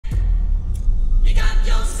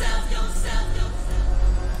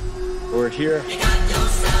We're here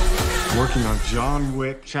working on John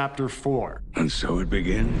Wick Chapter 4. And so it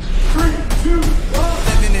begins. 3, 2, 1.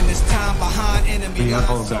 Living in this time behind enemy We have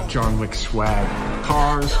all lines. that John Wick swag.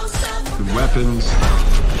 Cars, the weapons,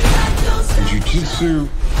 and jiu-jitsu.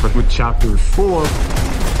 But with Chapter 4,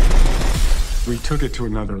 we took it to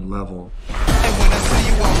another level. And when I see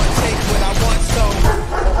you, I'ma take what I want, so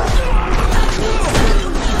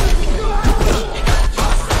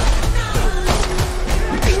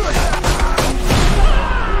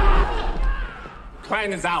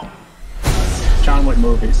Plan is out. John Wick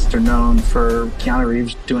movies. They're known for Keanu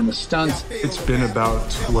Reeves doing the stunts. It's been about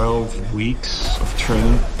 12 weeks of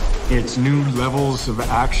training. It's new levels of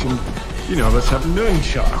action. You know, let's have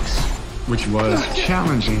nunchucks, which was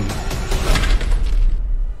challenging.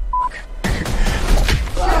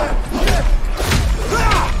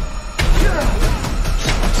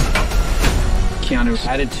 Keanu's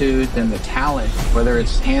attitude and the talent, whether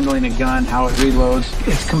it's handling a gun, how it reloads,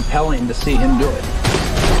 it's compelling to see him do it.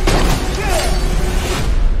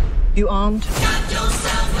 You armed?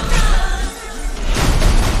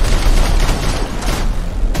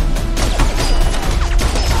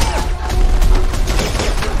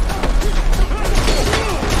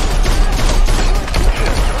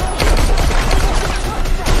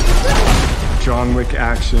 John Wick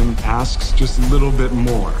action asks just a little bit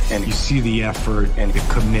more, and you see the effort and the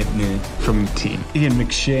commitment from the team. Ian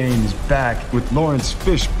McShane is back with Lawrence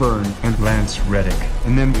Fishburne and Lance Reddick.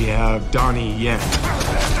 And then we have Donnie Yen,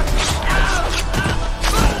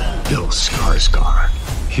 Bill Skarsgård.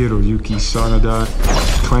 Hiroyuki Sanada,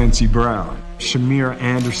 Clancy Brown, Shamir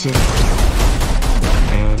Anderson,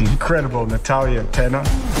 and the incredible Natalia Tena,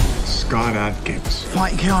 Scott Adkins.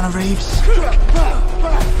 Fighting Keanu Reeves.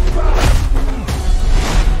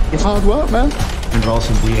 It's hard work, man. And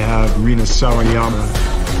also we have Rina Sawayama.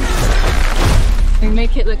 We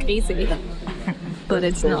make it look easy, but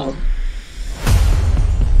it's not.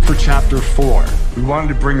 For Chapter 4, we wanted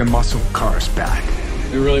to bring the muscle cars back.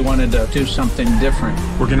 We really wanted to do something different.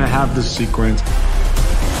 We're gonna have this sequence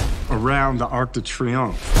around the Arc de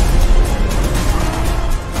Triomphe.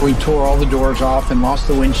 We tore all the doors off and lost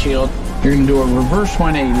the windshield. You're gonna do a reverse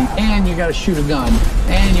 180, and you gotta shoot a gun,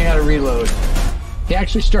 and you gotta reload. He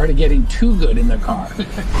actually started getting too good in the car.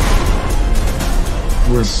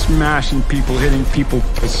 We're smashing people, hitting people.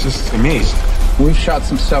 It's just amazing. We've shot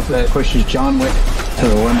some stuff that pushes John Wick to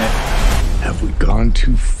the limit. Have we gone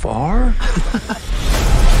too far?